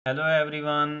Hello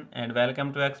everyone and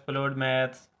welcome to Explode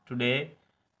Maths. Today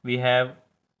we have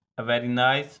a very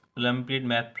nice Olympiad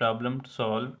math problem to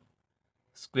solve.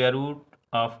 Square root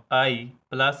of I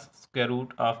plus square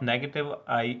root of negative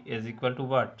I is equal to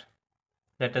what?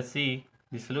 Let us see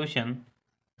the solution.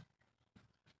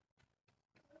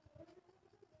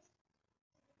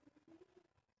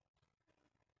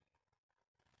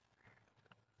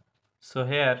 So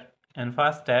here in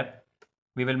first step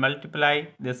we will multiply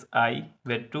this I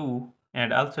with 2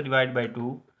 and also divide by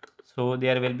 2. So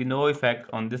there will be no effect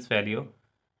on this value.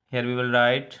 Here we will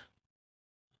write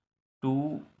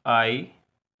 2I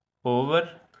over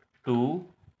 2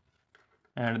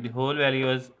 and the whole value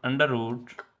is under root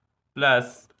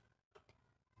plus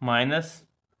minus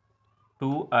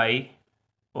 2I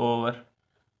over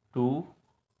 2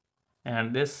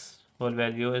 and this whole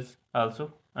value is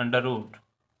also under root,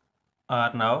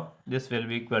 or now this will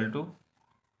be equal to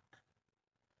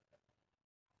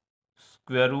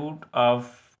square root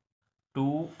of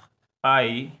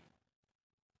 2I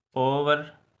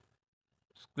over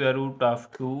square root of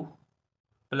 2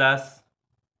 plus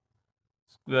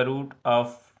square root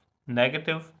of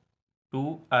negative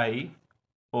 2I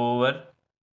over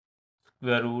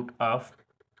square root of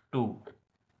 2,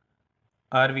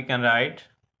 or we can write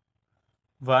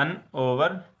 1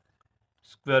 over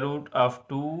square root of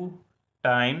 2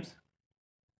 times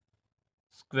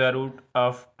square root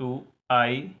of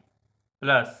 2I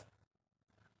plus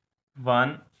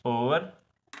 1 over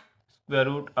square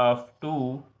root of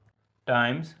 2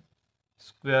 times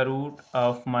square root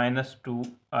of minus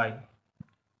 2I.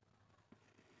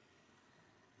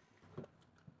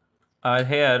 Or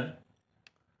here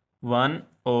 1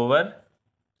 over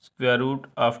square root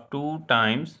of 2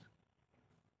 times,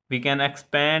 we can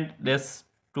expand this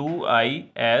 2I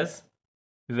as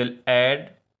we will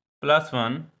add plus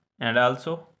 1 and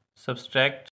also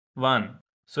subtract 1.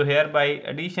 So here by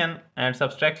addition and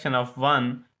subtraction of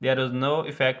 1 there is no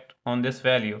effect on this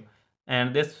value,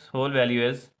 and this whole value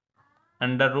is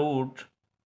under root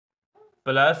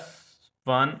plus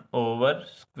 1 over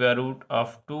square root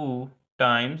of 2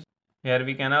 times, here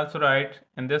we can also write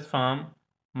in this form,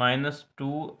 minus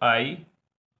 2I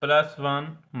plus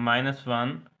 1 minus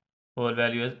 1 whole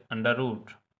value is under root.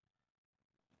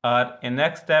 Or in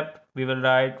next step we will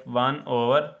write 1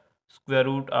 over square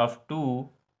root of 2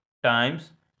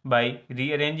 times, by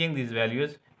rearranging these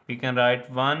values we can write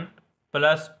 1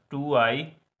 plus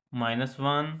 2I minus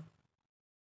 1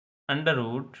 under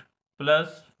root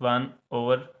plus 1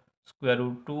 over square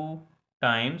root 2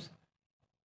 times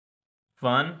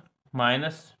 1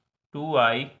 minus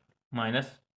 2I minus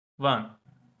 1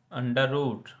 under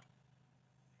root.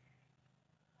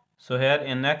 So here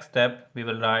in next step we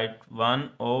will write 1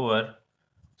 over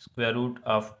square root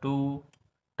of 2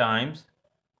 times,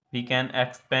 we can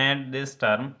expand this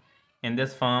term in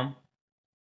this form,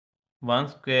 1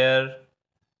 square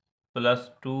plus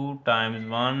 2 times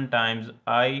 1 times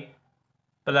I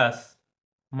plus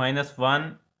minus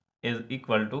 1 is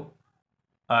equal to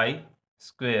I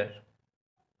square,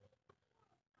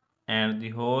 and the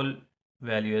whole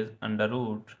value is under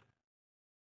root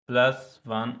plus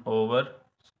 1 over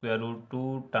square root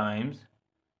 2 times,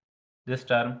 this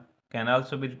term can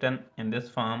also be written in this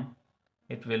form,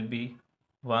 it will be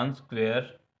 1 square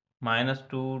minus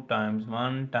 2 times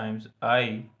 1 times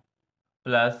I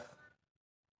plus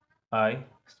I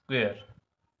square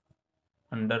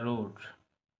under root.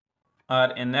 Or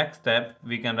in next step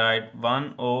we can write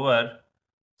 1 over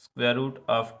square root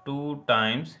of 2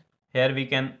 times, here we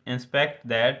can inspect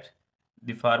that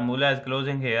the formula is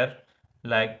closing here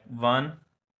like 1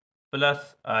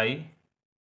 plus I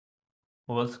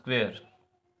whole square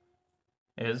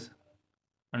is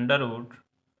under root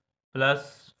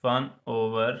plus 1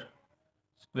 over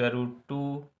square root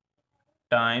 2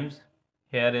 times,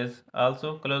 here is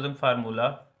also closing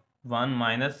formula 1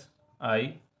 minus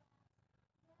I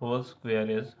whole square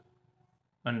is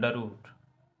under root.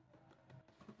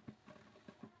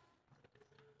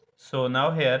 So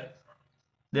now here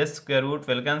this square root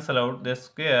will cancel out this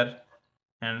square,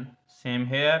 and same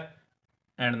here,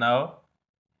 and now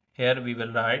here we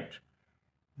will write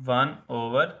 1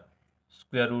 over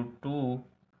square root 2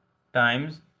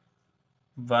 times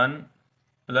 1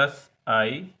 plus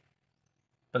I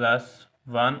plus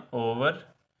 1 over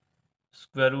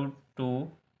square root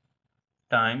 2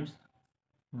 times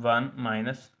 1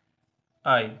 minus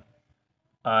I.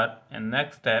 Or in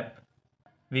next step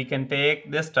we can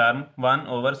take this term 1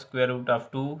 over square root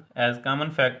of 2 as common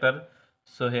factor.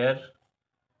 So here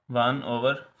 1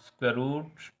 over square root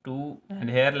 2 and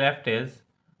here left is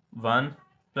 1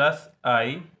 plus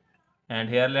I, and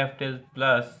here left is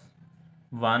plus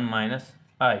 1 minus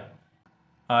I.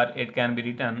 or it can be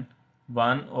written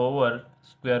 1 over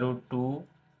square root 2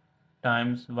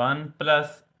 times 1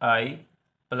 plus I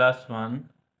plus 1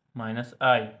 minus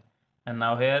I. And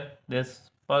now here this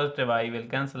positive I will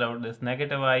cancel out this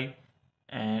negative I,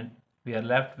 and we are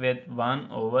left with 1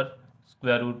 over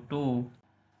square root 2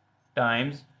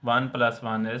 times 1 plus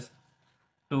 1 is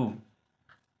 2,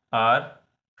 or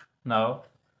now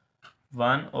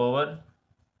 1 over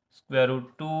square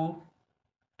root 2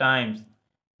 times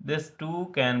this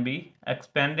 2 can be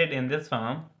expanded in this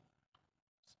form,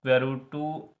 square root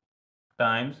 2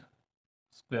 times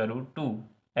square root 2,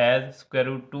 as square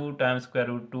root 2 times square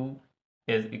root 2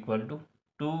 is equal to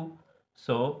 2.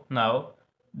 So now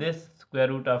this square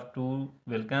root of 2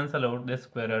 will cancel out this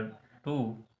square root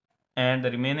 2, and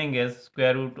the remaining is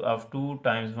square root of 2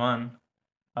 times 1,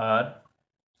 or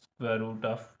square root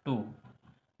of 2,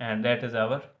 and that is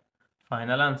our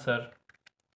final answer.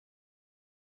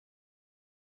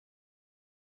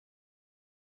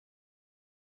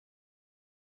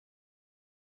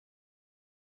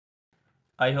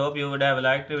 I hope you would have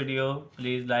liked the video.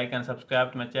 Please like and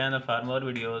subscribe to my channel for more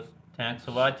videos. Thanks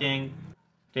for watching.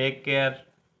 Take care.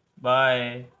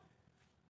 Bye.